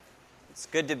It's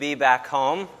good to be back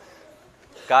home.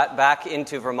 Got back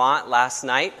into Vermont last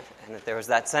night, and there was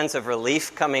that sense of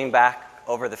relief coming back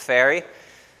over the ferry.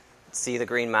 See the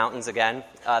Green Mountains again.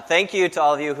 Thank you to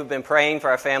all of you who've been praying for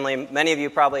our family. Many of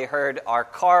you probably heard our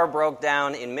car broke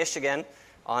down in Michigan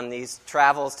on these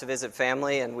travels to visit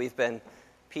family, and we've been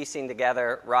piecing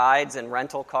together rides and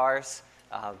rental cars.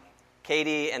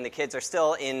 Katie and the kids are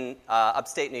still in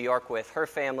upstate New York with her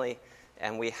family,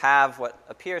 and we have what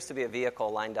appears to be a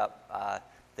vehicle lined up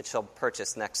that she'll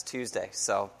purchase next Tuesday.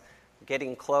 So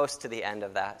getting close to the end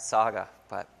of that saga.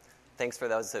 But thanks for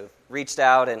those who reached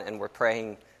out and were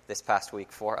praying this past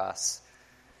week for us.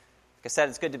 Like I said,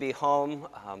 it's good to be home.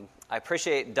 I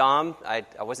appreciate Dom. I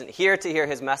wasn't here to hear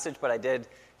his message, but I did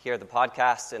hear the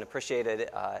podcast and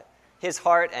appreciated his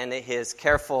heart and his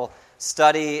careful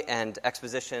study and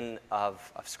exposition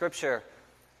of Scripture,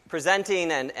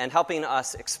 presenting and helping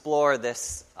us explore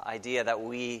this idea that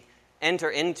we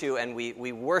enter into and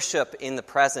we worship in the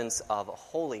presence of a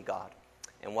holy God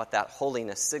and what that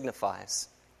holiness signifies.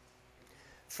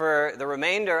 For the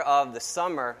remainder of the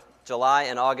summer, July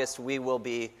and August, we will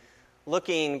be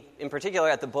looking in particular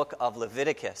at the book of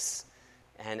Leviticus.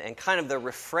 And kind of the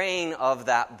refrain of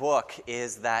that book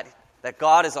is that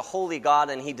God is a holy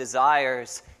God and he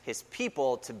desires his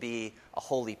people to be a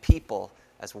holy people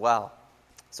as well.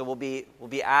 So we'll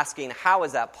be asking, how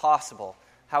is that possible?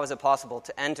 How is it possible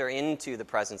to enter into the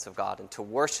presence of God and to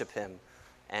worship him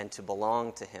and to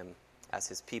belong to him as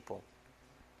his people?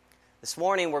 This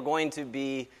morning we're going to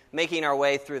be making our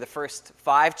way through the first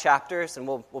 5 chapters, and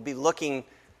we'll be looking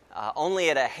only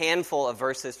at a handful of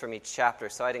verses from each chapter.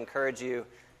 So I'd encourage you,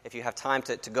 if you have time,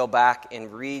 to go back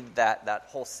and read that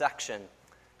whole section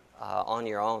on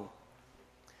your own.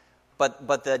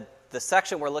 But the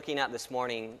section we're looking at this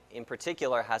morning in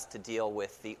particular has to deal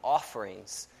with the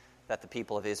offerings that the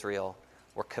people of Israel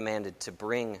were commanded to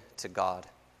bring to God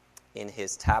in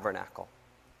his tabernacle.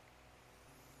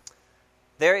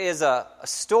 There is a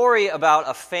story about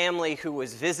a family who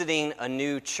was visiting a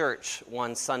new church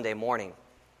one Sunday morning.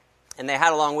 And they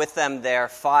had along with them their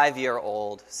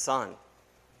 5-year-old son.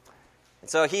 And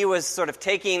so he was sort of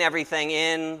taking everything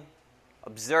in,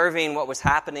 observing what was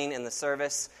happening in the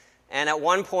service. And at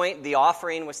one point, the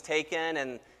offering was taken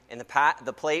and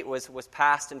the plate was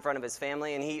passed in front of his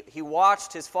family. And he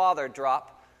watched his father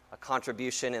drop a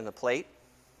contribution in the plate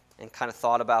and kind of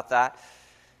thought about that.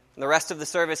 And the rest of the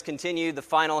service continued. The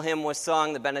final hymn was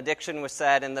sung, the benediction was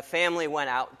said, and the family went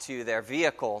out to their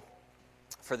vehicle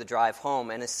for the drive home.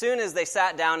 And as soon as they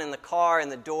sat down in the car and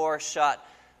the door shut,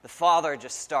 the father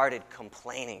just started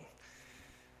complaining.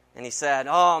 And he said,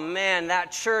 "Oh man,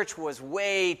 that church was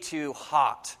way too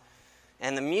hot.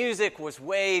 And the music was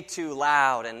way too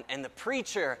loud. And the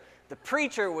preacher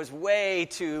was way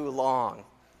too long."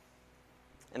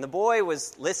 And the boy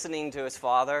was listening to his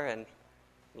father and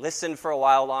listened for a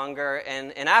while longer.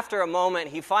 And after a moment,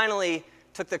 he finally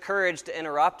took the courage to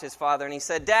interrupt his father. And he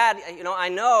said, "Dad, I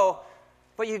know,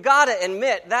 but you got to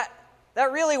admit, that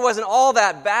really wasn't all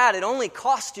that bad. It only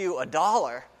cost you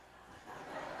 $1.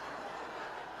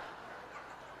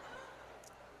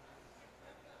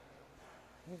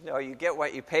 You get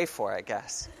what you pay for, I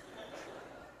guess.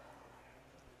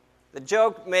 The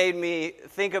joke made me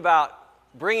think about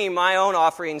bringing my own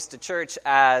offerings to church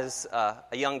as a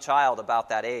young child about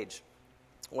that age.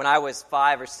 When I was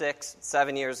 5 or 6,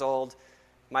 7 years old,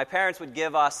 my parents would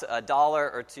give us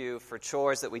 $1 or $2 for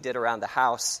chores that we did around the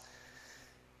house.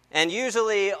 And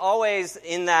usually, always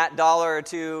in that $1 or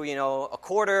 $2, a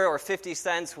quarter or 50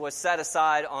 cents was set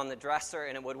aside on the dresser,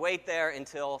 and it would wait there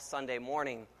until Sunday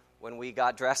morning when we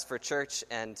got dressed for church,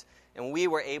 and we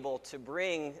were able to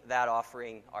bring that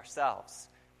offering ourselves,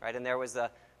 right? And there was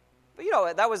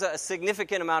that was a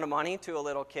significant amount of money to a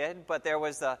little kid, but there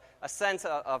was a sense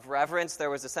of reverence, there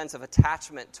was a sense of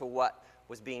attachment to what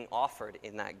was being offered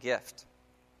in that gift.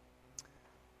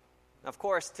 Of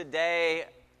course, today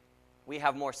we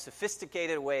have more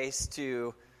sophisticated ways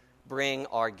to bring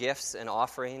our gifts and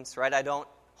offerings, right? I don't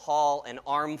haul an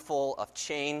armful of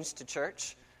change to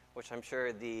church, which I'm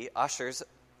sure the ushers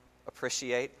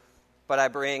appreciate, but I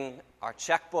bring our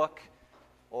checkbook,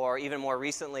 or even more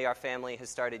recently, our family has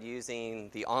started using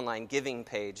the online giving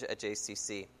page at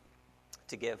JCC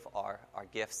to give our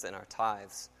gifts and our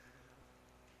tithes.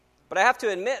 But I have to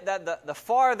admit that the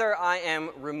farther I am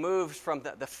removed from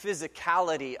the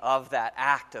physicality of that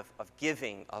act of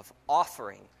giving, of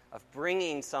offering, of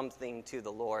bringing something to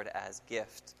the Lord as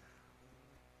gift,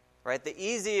 right, the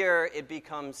easier it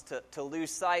becomes to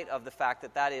lose sight of the fact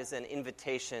that is an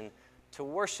invitation to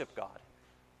worship God,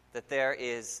 that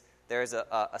there's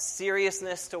a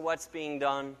seriousness to what's being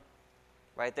done,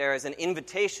 right? There is an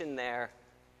invitation there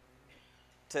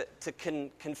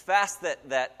confess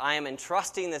that I am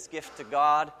entrusting this gift to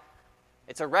God.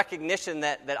 It's a recognition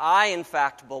that I, in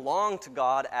fact, belong to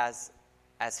God as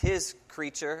His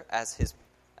creature,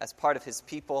 as part of His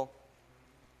people.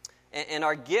 And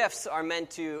our gifts are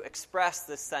meant to express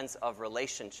this sense of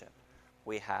relationship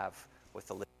we have with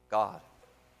the living God.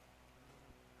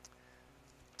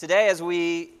 Today, as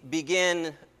we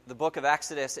begin the book of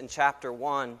Exodus in chapter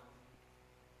 1,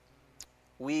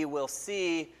 we will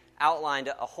see outlined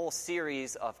a whole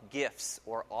series of gifts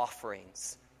or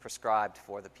offerings prescribed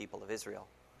for the people of Israel.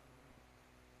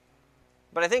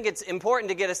 But I think it's important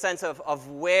to get a sense of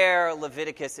where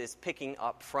Leviticus is picking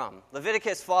up from.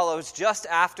 Leviticus follows just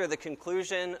after the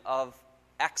conclusion of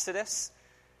Exodus,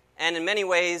 and in many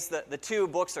ways the two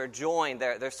books are joined.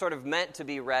 They're sort of meant to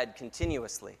be read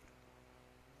continuously.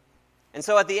 And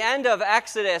so at the end of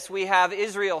Exodus, we have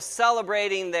Israel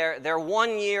celebrating their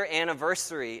 1-year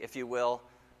anniversary, if you will,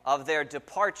 of their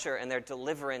departure and their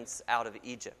deliverance out of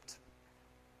Egypt.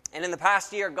 And in the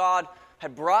past year, God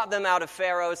had brought them out of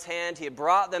Pharaoh's hand. He had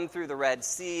brought them through the Red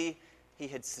Sea. He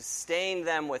had sustained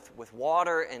them with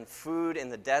water and food in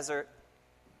the desert.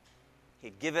 He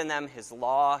had given them His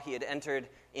law. He had entered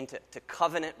into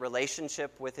covenant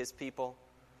relationship with His people.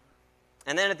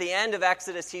 And then at the end of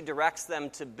Exodus, He directs them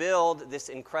to build this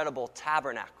incredible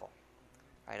tabernacle,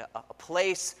 right? A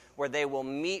place where they will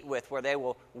meet with, where they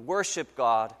will worship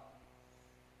God.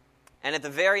 And at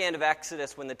the very end of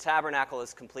Exodus, when the tabernacle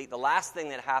is complete, the last thing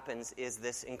that happens is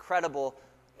this incredible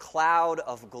cloud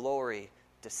of glory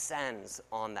descends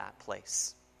on that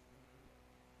place.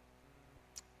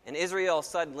 And Israel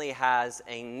suddenly has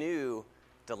a new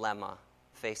dilemma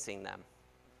facing them.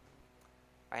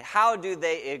 Right? How do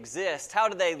they exist? How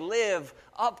do they live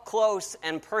up close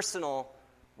and personal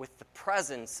with the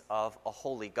presence of a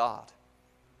holy God,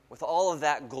 with all of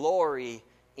that glory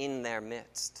in their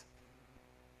midst?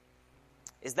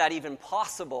 Is that even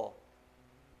possible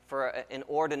for an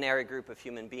ordinary group of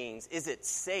human beings? Is it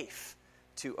safe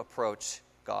to approach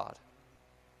God?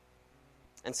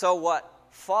 And so what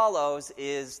follows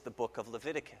is the book of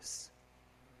Leviticus.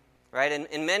 Right? And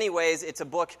in many ways, it's a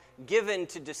book given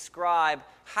to describe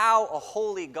how a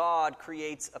holy God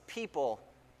creates a people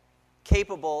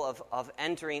capable of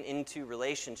entering into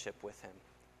relationship with Him,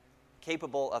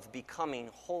 capable of becoming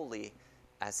holy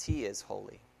as He is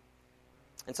holy.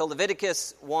 And so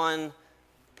Leviticus 1,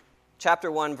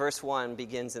 chapter 1, verse 1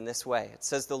 begins in this way. It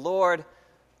says, "The Lord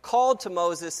called to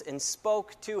Moses and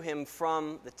spoke to him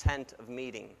from the tent of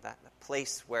meeting," that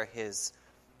place where His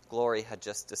glory had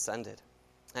just descended.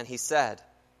 And He said,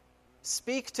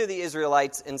 "Speak to the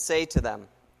Israelites and say to them,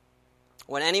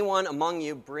 when anyone among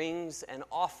you brings an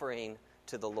offering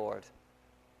to the Lord,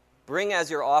 bring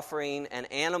as your offering an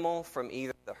animal from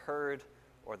either the herd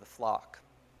or the flock."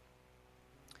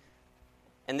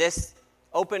 And this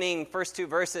opening first two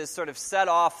verses sort of set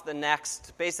off the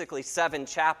next basically 7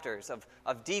 chapters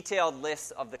of detailed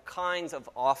lists of the kinds of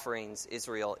offerings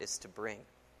Israel is to bring.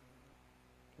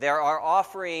 There are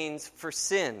offerings for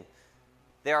sin.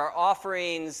 There are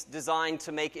offerings designed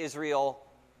to make Israel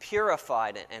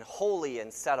purified and holy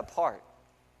and set apart.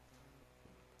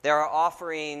 There are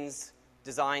offerings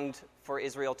designed for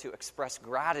Israel to express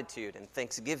gratitude and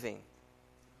thanksgiving.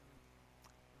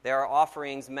 There are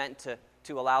offerings meant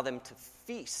to allow them to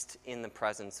feast in the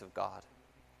presence of God.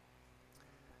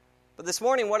 But this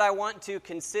morning, what I want to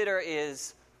consider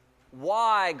is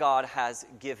why God has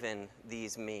given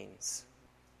these means.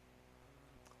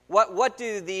 What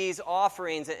do these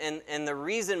offerings and the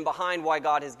reason behind why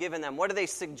God has given them, what do they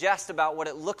suggest about what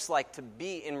it looks like to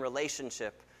be in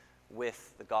relationship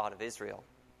with the God of Israel?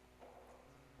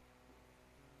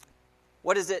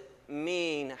 What does it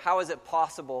mean? How is it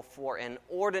possible for an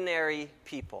ordinary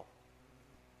people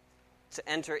to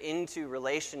enter into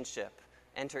relationship,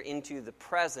 enter into the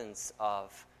presence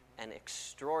of an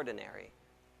extraordinary,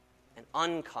 an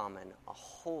uncommon, a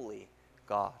holy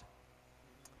God?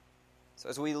 So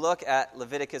as we look at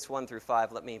Leviticus 1 through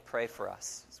 5, let me pray for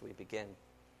us as we begin.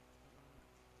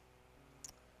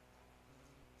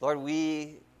 Lord,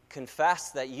 we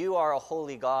confess that You are a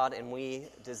holy God, and we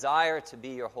desire to be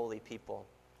Your holy people.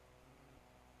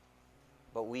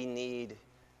 But we need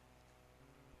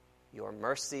Your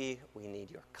mercy, we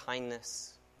need Your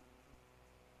kindness,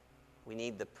 we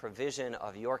need the provision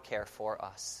of Your care for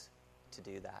us to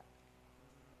do that.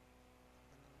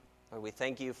 Lord, we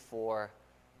thank You for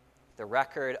the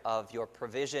record of Your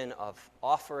provision of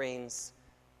offerings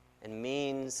and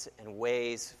means and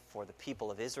ways for the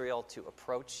people of Israel to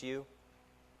approach You.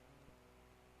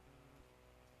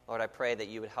 Lord, I pray that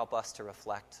You would help us to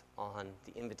reflect on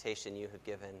the invitation You have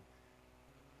given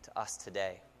to us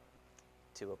today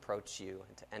to approach you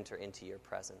and to enter into your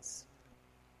presence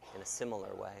in a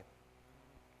similar way.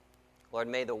 Lord,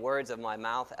 may the words of my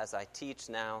mouth as I teach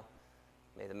now,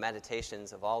 may the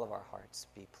meditations of all of our hearts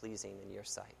be pleasing in your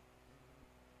sight.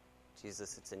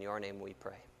 Jesus, it's in your name we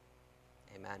pray.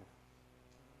 Amen.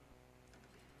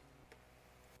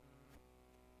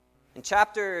 In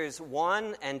chapters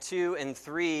 1 and 2 and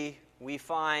 3, we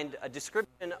find a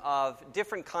description of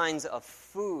different kinds of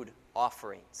food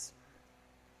offerings.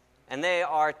 And they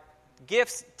are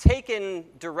gifts taken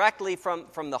directly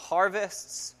from the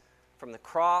harvests, from the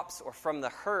crops, or from the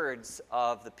herds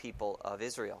of the people of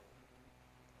Israel.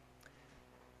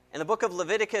 And the book of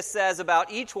Leviticus says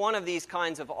about each one of these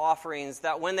kinds of offerings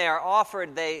that when they are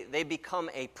offered, they become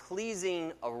a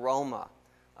pleasing aroma,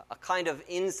 a kind of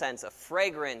incense, a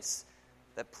fragrance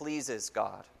that pleases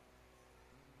God.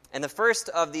 And the first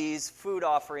of these food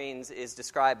offerings is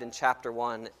described in chapter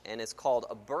 1 and is called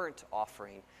a burnt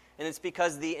offering. And it's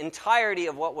because the entirety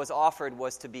of what was offered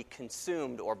was to be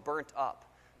consumed or burnt up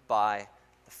by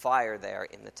the fire there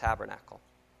in the tabernacle.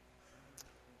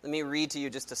 Let me read to you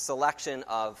just a selection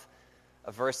of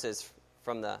verses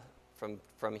from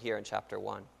here in chapter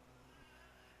 1.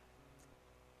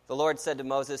 The Lord said to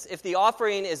Moses, "If the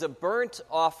offering is a burnt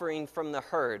offering from the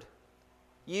herd,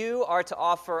 you are to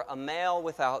offer a male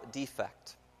without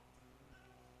defect.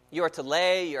 You are to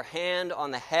lay your hand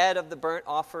on the head of the burnt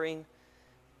offering,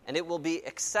 and it will be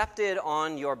accepted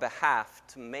on your behalf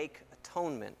to make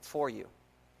atonement for you.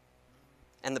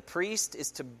 And the priest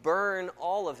is to burn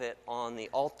all of it on the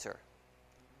altar.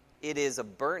 It is a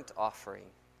burnt offering,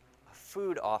 a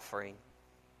food offering,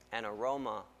 an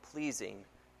aroma pleasing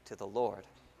to the Lord."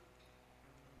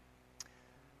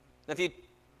 Now, if you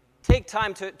take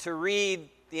time to read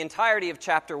the entirety of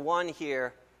chapter 1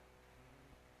 here,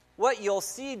 what you'll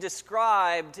see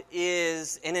described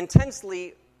is an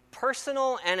intensely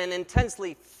personal and an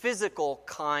intensely physical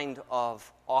kind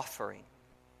of offering.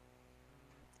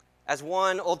 As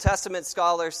one Old Testament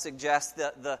scholar suggests,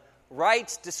 the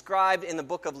rites described in the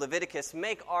book of Leviticus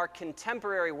make our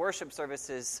contemporary worship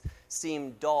services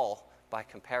seem dull by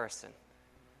comparison.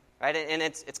 Right? And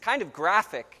it's kind of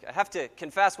graphic. I have to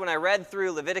confess, when I read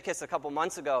through Leviticus a couple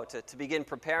months ago to begin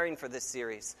preparing for this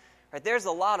series, right, there's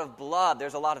a lot of blood,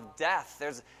 there's a lot of death,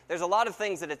 there's a lot of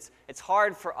things that it's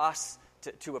hard for us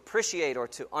to appreciate or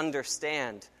to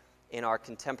understand in our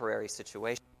contemporary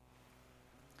situation.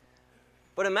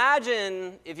 But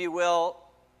imagine, if you will,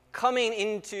 coming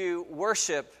into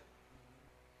worship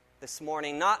this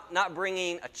morning, not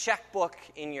bringing a checkbook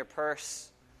in your purse,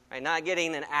 right, not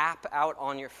getting an app out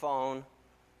on your phone,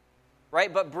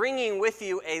 right, but bringing with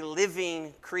you a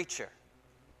living creature.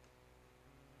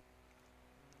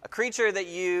 A creature that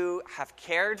you have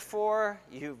cared for,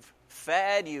 you've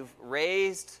fed, you've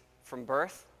raised from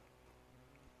birth.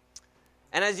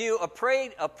 And as you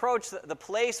approach the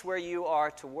place where you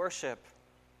are to worship,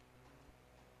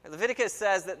 Leviticus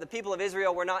says that the people of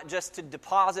Israel were not just to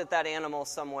deposit that animal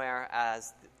somewhere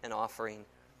as an offering,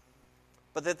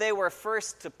 but that they were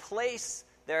first to place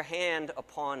their hand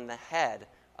upon the head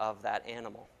of that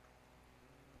animal.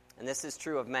 And this is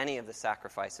true of many of the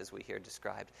sacrifices we hear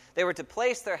described. They were to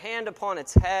place their hand upon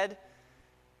its head,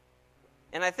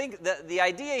 and I think the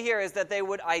idea here is that they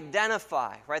would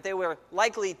identify, right? They were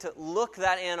likely to look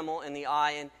that animal in the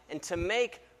eye and to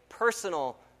make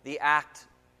personal the act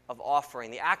of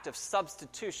offering, the act of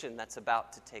substitution that's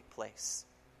about to take place.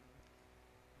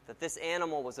 That this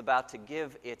animal was about to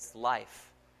give its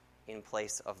life in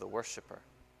place of the worshiper.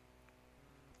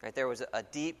 Right? There was a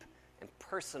deep and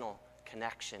personal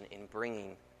connection in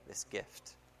bringing this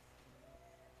gift.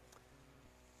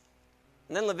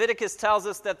 And then Leviticus tells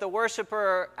us that the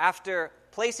worshiper, after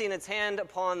placing its hand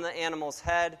upon the animal's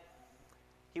head,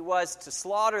 he was to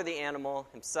slaughter the animal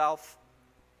himself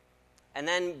and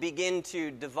then begin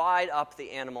to divide up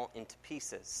the animal into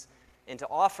pieces and to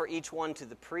offer each one to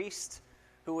the priest,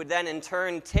 who would then in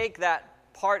turn take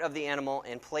that part of the animal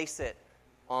and place it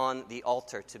on the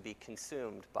altar to be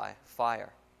consumed by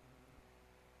fire.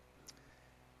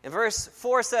 And verse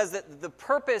 4 says that the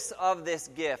purpose of this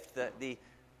gift, the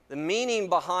meaning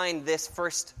behind this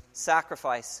first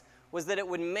sacrifice, was that it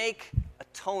would make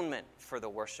atonement for the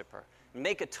worshiper,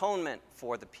 make atonement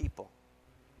for the people.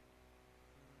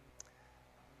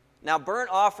 Now, burnt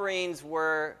offerings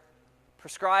were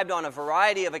prescribed on a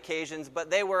variety of occasions, but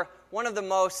they were one of the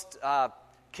most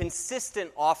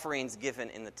consistent offerings given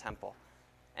in the temple.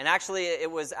 And actually, it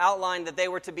was outlined that they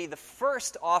were to be the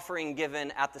first offering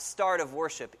given at the start of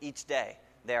worship each day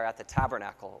there at the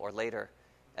tabernacle or later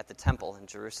at the temple in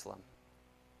Jerusalem.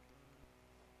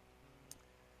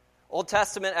 Old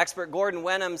Testament expert Gordon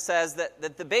Wenham says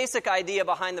that the basic idea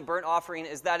behind the burnt offering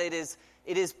is that it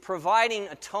is providing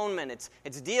atonement.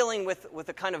 It's dealing with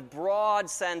a kind of broad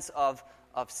sense of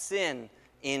sin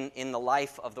in the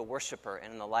life of the worshiper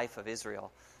and in the life of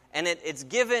Israel. And it's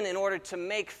given in order to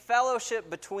make fellowship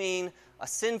between a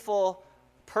sinful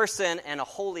person and a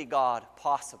holy God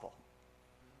possible.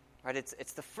 Right?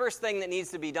 It's the first thing that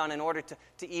needs to be done in order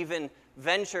to even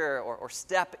venture or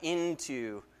step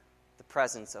into the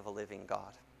presence of a living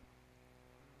God.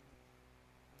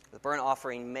 The burnt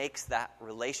offering makes that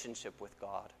relationship with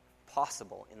God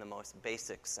possible in the most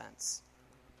basic sense.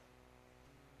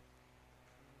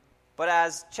 But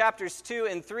as chapters 2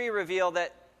 and 3 reveal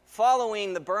that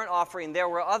following the burnt offering, there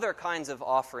were other kinds of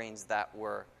offerings that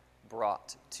were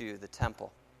brought to the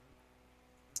temple.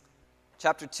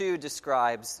 Chapter 2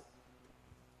 describes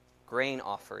grain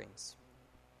offerings.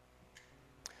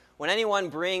 When anyone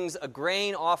brings a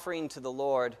grain offering to the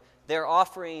Lord, their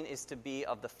offering is to be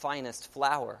of the finest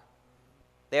flour.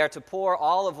 They are to pour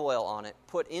olive oil on it,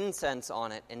 put incense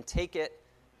on it, and take it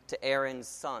to Aaron's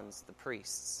sons, the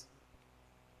priests.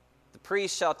 The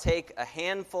priest shall take a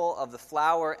handful of the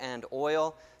flour and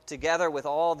oil, together with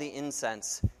all the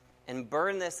incense, and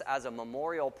burn this as a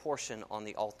memorial portion on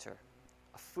the altar,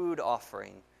 a food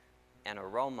offering, an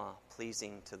aroma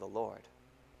pleasing to the Lord.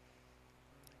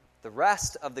 The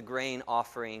rest of the grain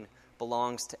offering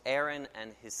belongs to Aaron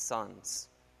and his sons.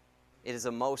 It is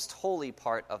a most holy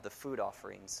part of the food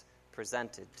offerings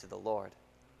presented to the Lord.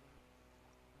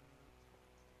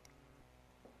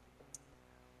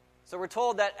 So we're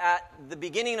told that at the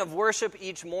beginning of worship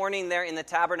each morning there in the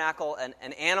tabernacle,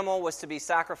 an animal was to be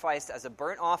sacrificed as a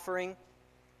burnt offering.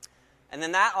 And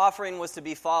then that offering was to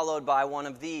be followed by one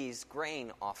of these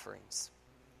grain offerings.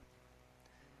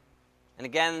 And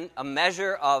again, a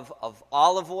measure of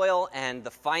olive oil and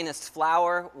the finest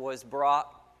flour was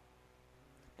brought.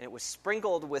 And it was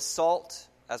sprinkled with salt,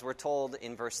 as we're told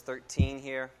in verse 13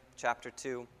 here, chapter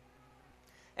 2.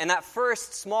 And that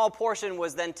first small portion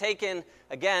was then taken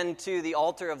again to the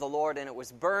altar of the Lord, and it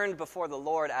was burned before the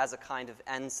Lord as a kind of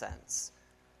incense.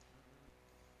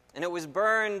 And it was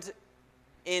burned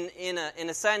in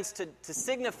a sense to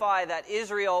signify that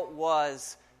Israel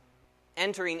was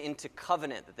entering into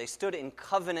covenant, that they stood in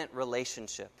covenant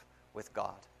relationship with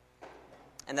God,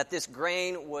 and that this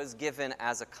grain was given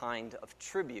as a kind of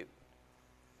tribute.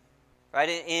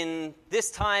 Right? In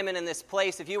this time and in this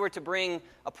place, if you were to bring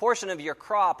a portion of your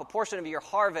crop, a portion of your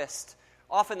harvest,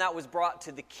 often that was brought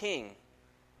to the king,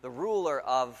 the ruler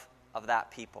of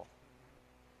that people.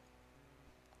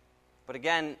 But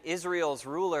again, Israel's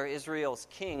ruler, Israel's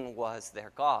king was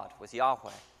their God, was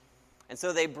Yahweh. And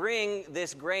so they bring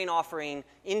this grain offering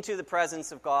into the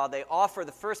presence of God. They offer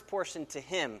the first portion to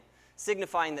him,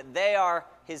 signifying that they are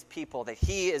his people, that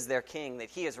he is their king, that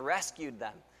he has rescued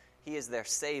them, he is their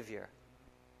savior.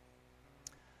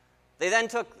 They then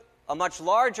took a much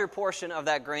larger portion of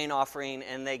that grain offering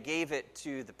and they gave it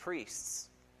to the priests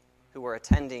who were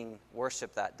attending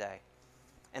worship that day.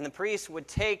 And the priests would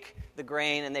take the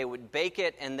grain and they would bake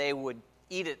it and they would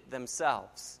eat it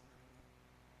themselves.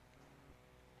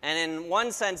 And in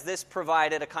one sense, this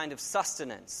provided a kind of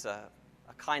sustenance, a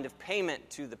kind of payment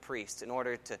to the priest in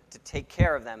order to take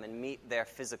care of them and meet their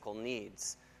physical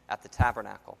needs at the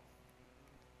tabernacle.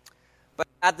 But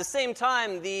at the same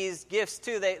time, these gifts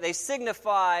too, they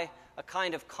signify a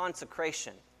kind of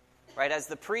consecration. Right? As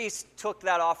the priest took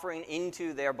that offering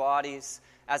into their bodies,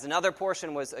 as another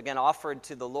portion was again offered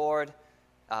to the Lord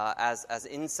as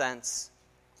incense,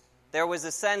 there was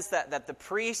a sense that the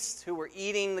priests who were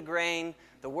eating the grain,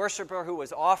 the worshiper who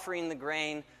was offering the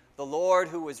grain, the Lord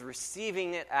who was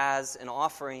receiving it as an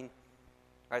offering,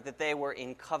 right, that they were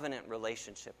in covenant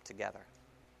relationship together,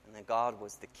 and that God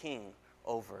was the king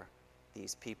over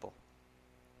these people.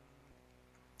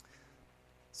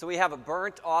 So we have a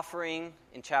burnt offering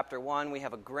in chapter 1. We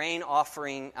have a grain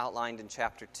offering outlined in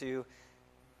chapter 2.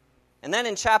 And then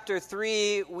in chapter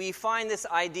 3, we find this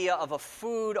idea of a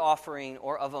food offering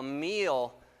or of a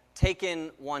meal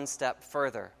taken one step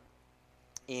further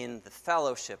in the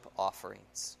fellowship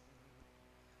offerings.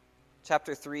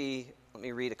 Chapter 3, let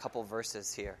me read a couple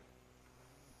verses here.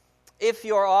 If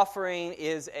your offering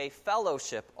is a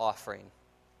fellowship offering,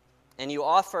 and you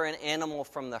offer an animal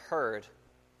from the herd,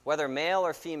 whether male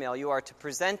or female, you are to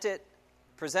present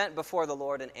before the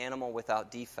Lord an animal without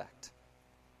defect.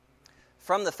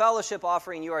 From the fellowship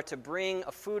offering, you are to bring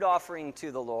a food offering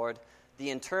to the Lord, the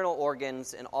internal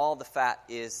organs and all the fat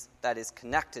that is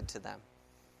connected to them.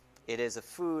 It is a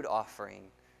food offering,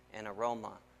 an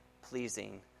aroma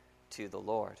pleasing to the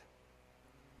Lord.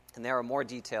 And there are more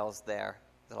details there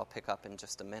that I'll pick up in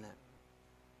just a minute.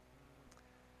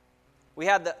 We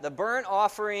had the burnt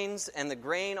offerings and the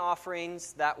grain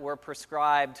offerings that were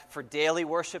prescribed for daily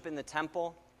worship in the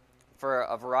temple for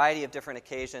a variety of different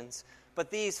occasions.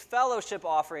 But these fellowship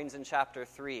offerings in chapter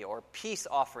 3, or peace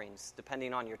offerings,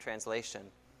 depending on your translation,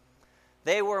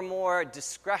 they were more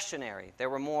discretionary. They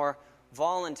were more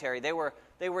voluntary. They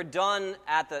were done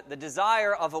at the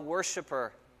desire of a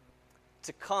worshiper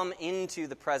to come into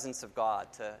the presence of God,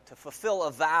 to fulfill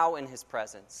a vow in his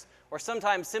presence, or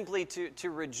sometimes simply to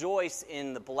rejoice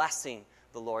in the blessing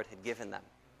the Lord had given them.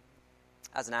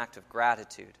 As an act of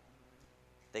gratitude,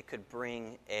 they could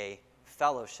bring a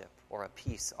fellowship or a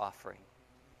peace offering.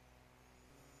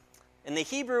 And the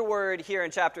Hebrew word here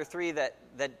in chapter 3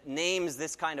 that names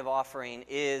this kind of offering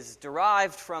is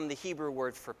derived from the Hebrew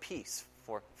word for peace,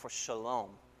 for shalom.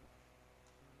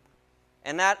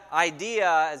 And that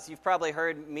idea, as you've probably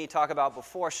heard me talk about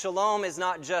before, shalom is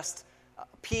not just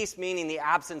peace meaning the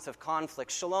absence of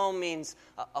conflict. Shalom means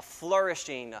a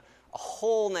flourishing, a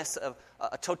wholeness,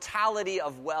 a totality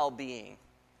of well-being.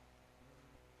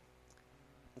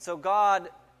 And so God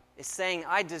is saying,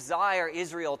 I desire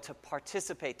Israel to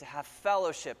participate, to have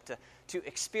fellowship, to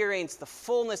experience the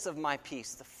fullness of my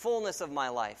peace, the fullness of my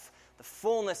life, the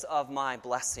fullness of my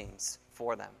blessings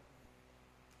for them.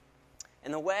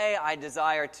 And the way I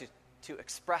desire to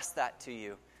express that to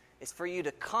you is for you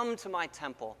to come to my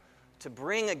temple, to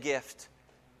bring a gift,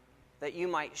 that you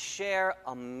might share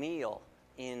a meal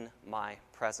in my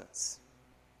presence.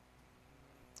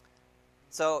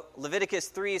 So Leviticus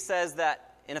 3 says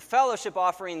that in a fellowship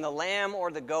offering, the lamb or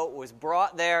the goat was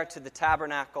brought there to the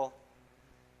tabernacle,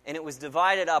 and it was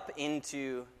divided up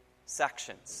into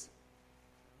sections.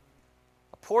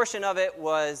 A portion of it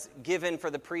was given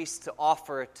for the priest to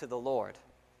offer to the Lord.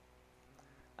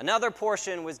 Another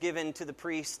portion was given to the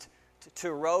priest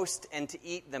to roast and to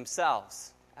eat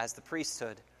themselves as the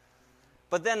priesthood.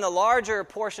 But then the larger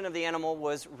portion of the animal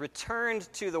was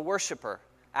returned to the worshiper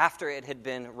after it had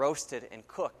been roasted and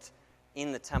cooked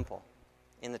in the temple,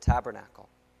 in the tabernacle.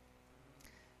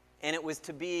 And it was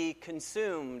to be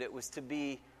consumed, it was to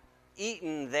be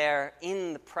eaten there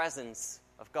in the presence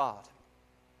of God.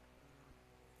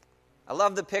 I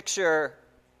love the picture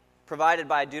provided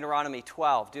by Deuteronomy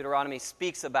 12. Deuteronomy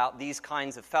speaks about these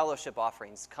kinds of fellowship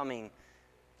offerings coming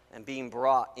and being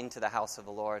brought into the house of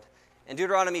the Lord. And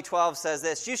Deuteronomy 12 says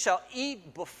this, "You shall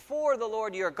eat before the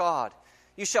Lord your God.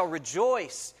 You shall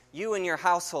rejoice, you and your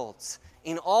households,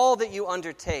 in all that you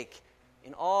undertake,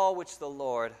 in all which the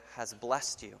Lord has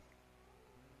blessed you."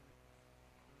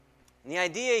 And the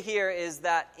idea here is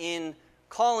that in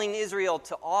calling Israel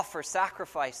to offer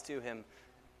sacrifice to him,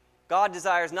 God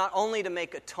desires not only to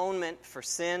make atonement for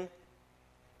sin,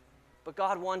 but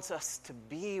God wants us to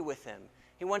be with him.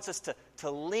 He wants us to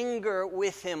linger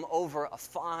with him over a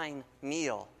fine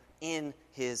meal in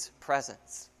his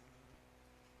presence.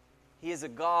 He is a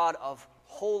God of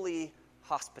holy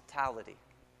hospitality.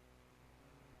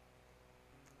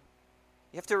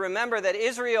 You have to remember that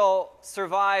Israel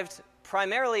survived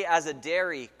primarily as a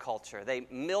dairy culture. They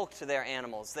milked their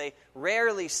animals. They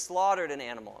rarely slaughtered an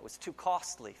animal. It was too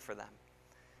costly for them.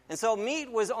 And so meat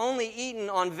was only eaten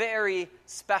on very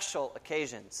special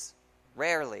occasions,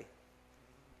 rarely.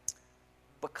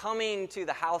 But coming to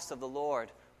the house of the Lord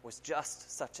was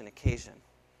just such an occasion.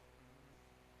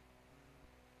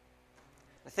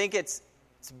 I think it's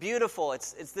beautiful.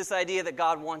 It's this idea that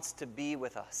God wants to be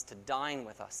with us, to dine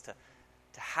with us, to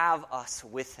have us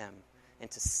with him, and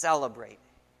to celebrate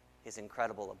his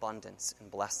incredible abundance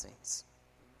and blessings.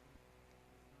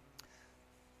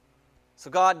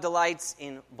 So God delights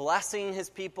in blessing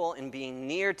his people, in being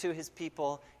near to his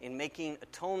people, in making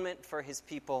atonement for his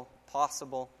people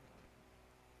possible.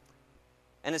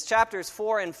 And as chapters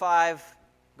 4 and 5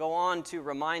 go on to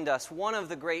remind us, one of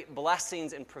the great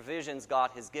blessings and provisions God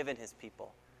has given his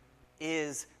people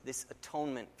is this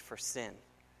atonement for sin,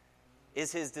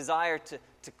 is his desire to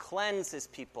cleanse his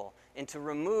people and to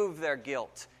remove their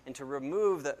guilt and to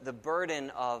remove the burden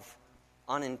of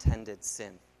unintended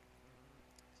sin.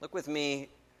 Look with me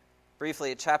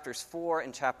briefly at chapters 4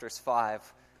 and chapters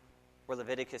 5, where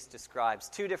Leviticus describes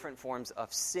two different forms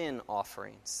of sin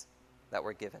offerings that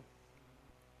were given.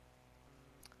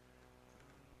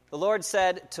 The Lord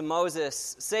said to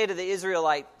Moses, "Say to the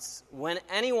Israelites, when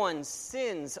anyone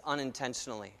sins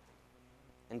unintentionally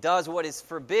and does what is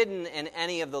forbidden in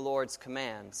any of the Lord's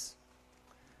commands."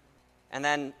 And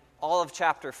then all of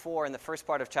chapter 4 and the first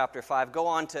part of chapter 5 go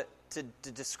on to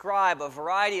describe a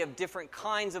variety of different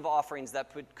kinds of offerings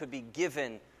that could be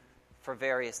given for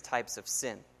various types of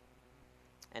sin.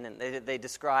 And they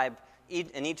describe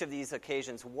in each of these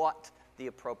occasions what the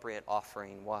appropriate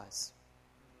offering was.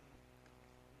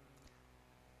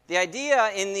 The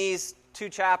idea in these two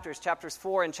chapters, chapters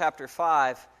 4 and chapter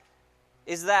 5,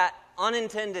 is that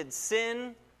unintended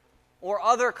sin or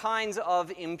other kinds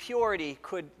of impurity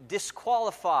could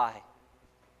disqualify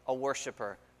a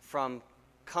worshiper from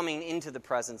coming into the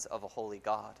presence of a holy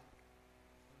God.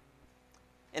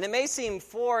 And it may seem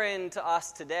foreign to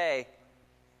us today,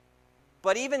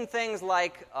 but even things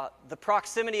like the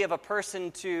proximity of a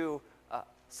person to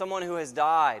someone who has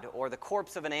died or the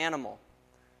corpse of an animal,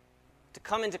 to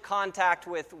come into contact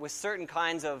with certain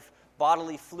kinds of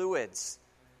bodily fluids,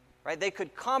 right? They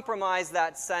could compromise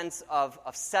that sense of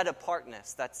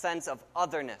set-apartness, that sense of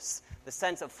otherness, the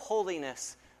sense of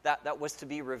holiness that was to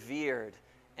be revered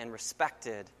and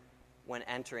respected when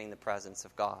entering the presence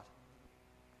of God.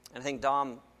 And I think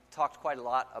Dom talked quite a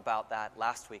lot about that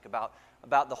last week, about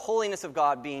the holiness of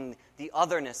God being the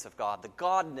otherness of God, the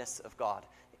godness of God,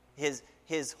 His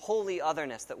holy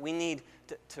otherness, that we need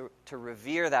to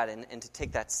revere that and to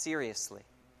take that seriously.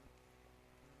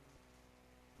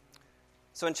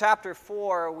 So in chapter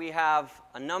 4, we have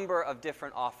a number of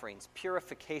different offerings,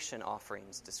 purification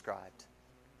offerings described.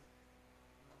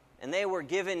 And they were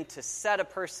given to set a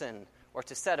person or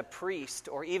to set a priest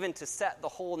or even to set the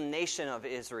whole nation of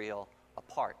Israel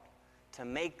apart, to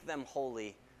make them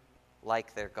holy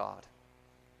like their God.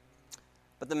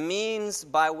 But the means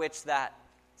by which that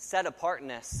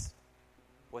set-apartness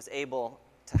was able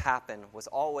to happen was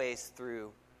always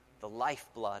through the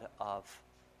lifeblood of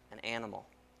an animal,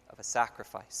 of a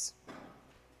sacrifice.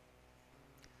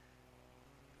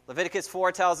 Leviticus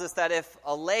 4 tells us that if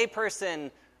a lay person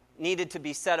needed to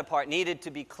be set apart, needed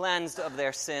to be cleansed of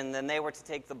their sin, then they were to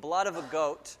take the blood of a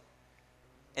goat,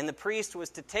 and the priest was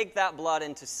to take that blood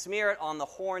and to smear it on the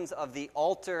horns of the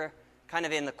altar, kind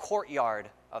of in the courtyard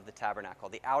of the tabernacle,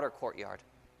 the outer courtyard.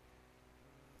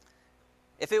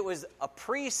 If it was a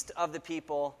priest of the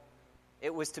people,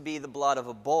 it was to be the blood of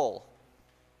a bull.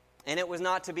 And it was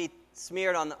not to be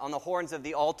smeared on the horns of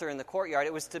the altar in the courtyard.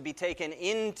 It was to be taken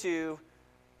into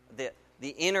the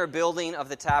inner building of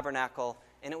the tabernacle,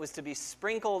 and it was to be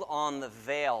sprinkled on the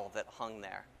veil that hung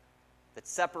there, that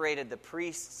separated the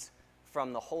priests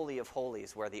from the Holy of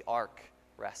Holies, where the ark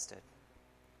rested.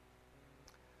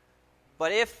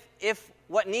 But if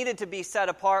what needed to be set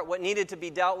apart, what needed to be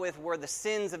dealt with were the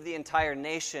sins of the entire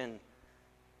nation,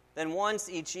 then once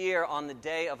each year on the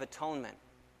Day of Atonement,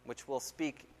 which we'll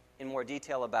speak in more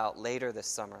detail about later this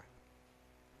summer,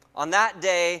 on that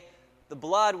day, the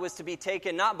blood was to be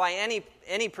taken not by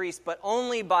any priest, but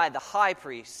only by the high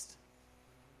priest.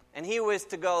 And he was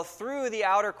to go through the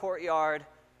outer courtyard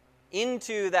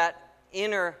into that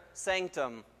inner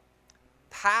sanctum,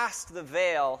 past the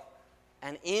veil,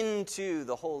 and into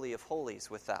the Holy of Holies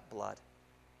with that blood.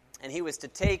 And he was to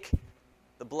take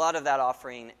the blood of that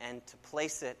offering and to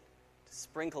place it, to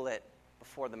sprinkle it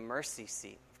before the mercy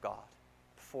seat of God,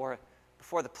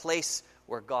 before the place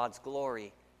where God's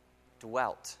glory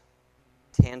dwelt,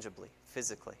 tangibly,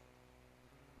 physically.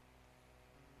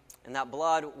 And that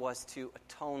blood was to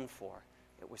atone for.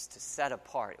 It was to set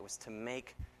apart. It was to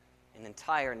make an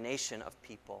entire nation of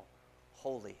people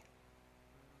holy,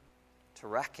 to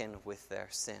reckon with their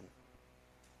sin.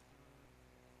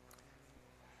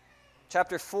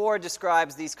 Chapter 4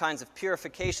 describes these kinds of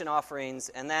purification offerings,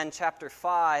 and then chapter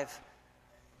 5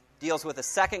 deals with a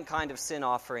second kind of sin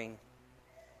offering,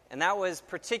 and that was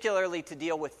particularly to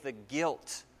deal with the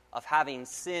guilt of having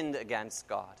sinned against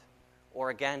God or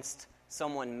against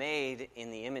someone made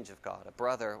in the image of God, a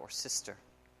brother or sister.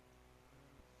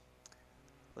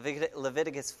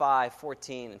 Leviticus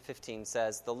 5:14 and 15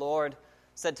 says, "The Lord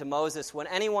said to Moses, when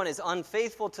anyone is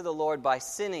unfaithful to the Lord by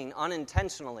sinning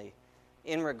unintentionally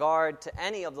in regard to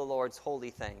any of the Lord's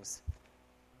holy things,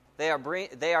 they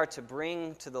are to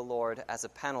bring to the Lord as a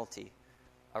penalty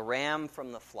a ram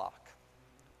from the flock,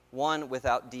 one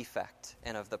without defect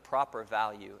and of the proper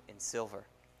value in silver,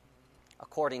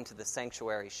 according to the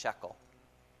sanctuary shekel."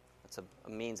 That's a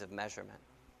means of measurement.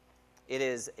 It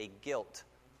is a guilt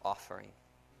offering.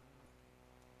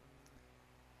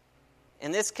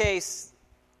 In this case,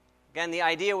 again, the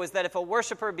idea was that if a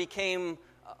worshiper became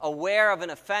aware of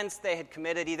an offense they had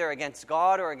committed either against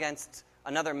God or against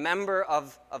another member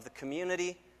of the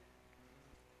community,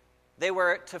 they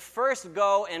were to first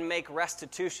go and make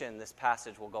restitution, this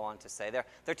passage will go on to say.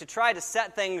 They're to try to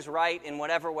set things right in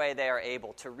whatever way they are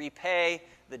able, to repay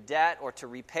the debt or to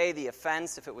repay the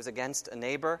offense if it was against a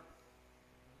neighbor.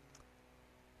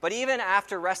 But even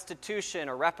after restitution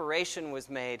or reparation was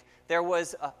made, there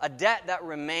was a debt that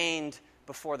remained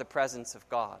before the presence of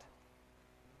God.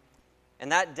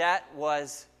 And that debt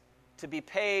was to be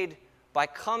paid by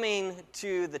coming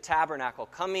to the tabernacle,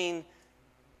 coming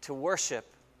to worship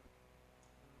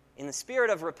in the spirit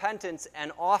of repentance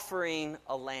and offering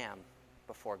a lamb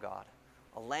before God,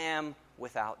 a lamb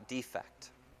without defect.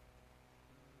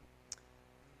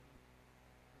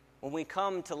 When we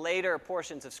come to later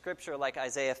portions of Scripture like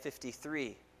Isaiah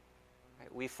 53,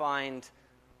 right, we find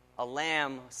a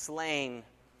lamb slain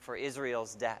for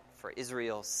Israel's debt, for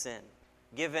Israel's sin,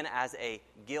 given as a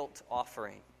guilt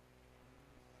offering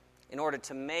in order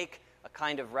to make a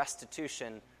kind of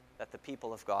restitution that the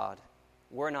people of God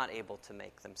were not able to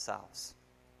make themselves.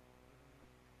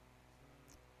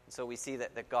 And so we see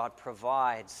that God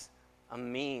provides a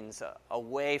means, a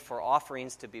way for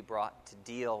offerings to be brought to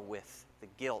deal with the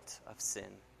guilt of sin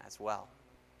as well.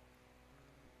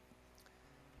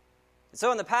 And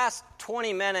so in the past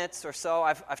 20 minutes or so,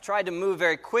 I've tried to move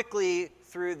very quickly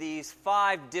through these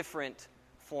 5 different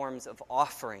forms of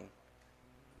offering.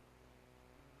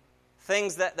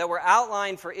 Things that were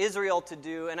outlined for Israel to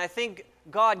do, and I think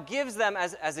God gives them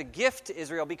as a gift to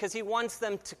Israel because he wants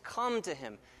them to come to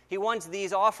him. He wants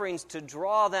these offerings to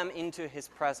draw them into his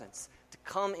presence, to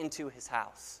come into his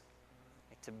house,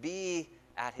 to be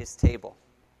at his table.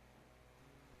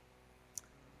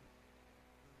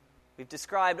 We've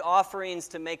described offerings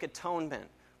to make atonement,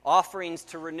 offerings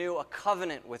to renew a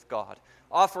covenant with God,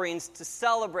 offerings to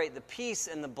celebrate the peace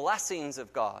and the blessings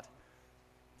of God,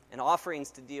 and offerings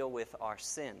to deal with our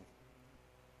sin.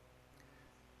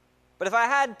 But if I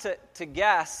had to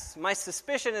guess, my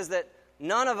suspicion is that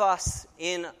none of us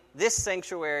in this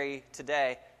sanctuary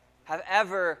today have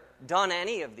ever done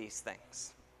any of these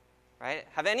things. Right?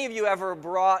 Have any of you ever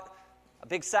brought a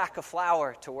big sack of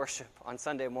flour to worship on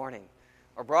Sunday morning?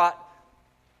 Or brought,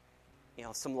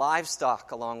 some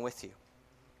livestock along with you?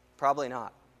 Probably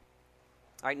not.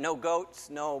 All right, no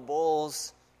goats, no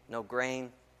bulls, no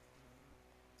grain.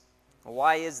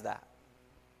 Why is that?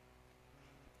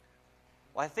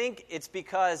 Well, I think it's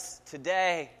because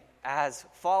today, as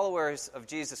followers of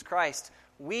Jesus Christ,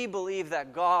 we believe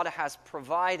that God has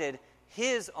provided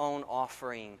his own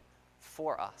offering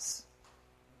for us.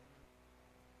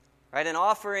 Right? An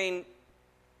offering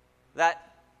that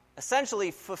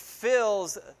essentially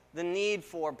fulfills the need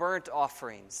for burnt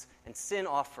offerings and sin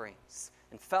offerings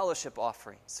and fellowship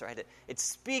offerings. Right? It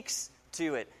speaks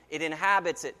to it. It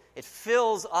inhabits it. It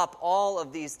fills up all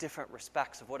of these different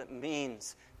respects of what it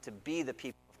means to be the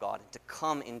people of God and to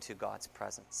come into God's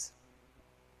presence.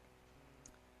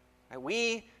 Right?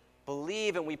 We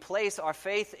believe and we place our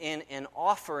faith in an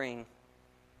offering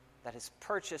that has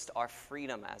purchased our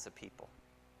freedom as a people.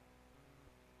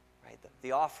 Right?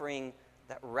 The offering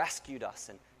that rescued us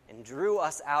and drew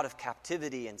us out of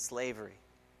captivity and slavery.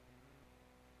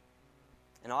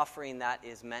 An offering that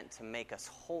is meant to make us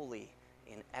holy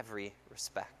in every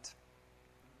respect.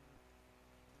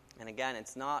 And again,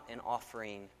 it's not an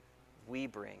offering we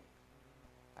bring.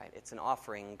 Right? It's an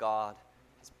offering God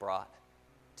has brought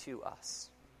to us.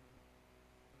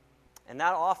 And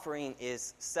that offering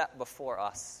is set before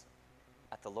us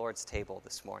at the Lord's table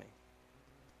this morning.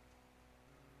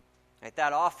 Right?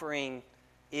 That offering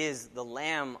is the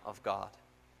Lamb of God,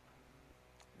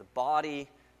 the body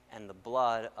and the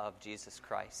blood of Jesus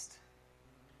Christ,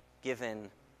 given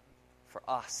for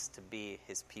us to be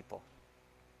his people.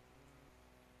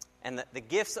 And the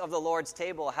gifts of the Lord's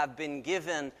table have been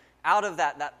given out of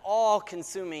that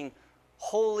all-consuming,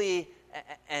 holy,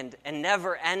 and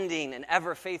never-ending and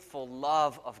ever-faithful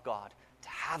love of God, to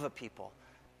have a people,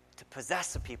 to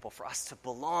possess a people, for us to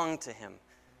belong to him,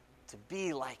 to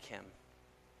be like him,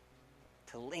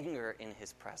 to linger in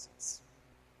his presence.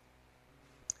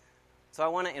 So I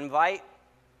want to invite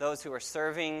those who are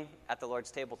serving at the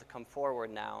Lord's table to come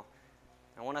forward now.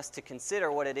 I want us to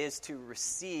consider what it is to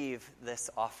receive this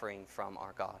offering from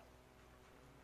our God.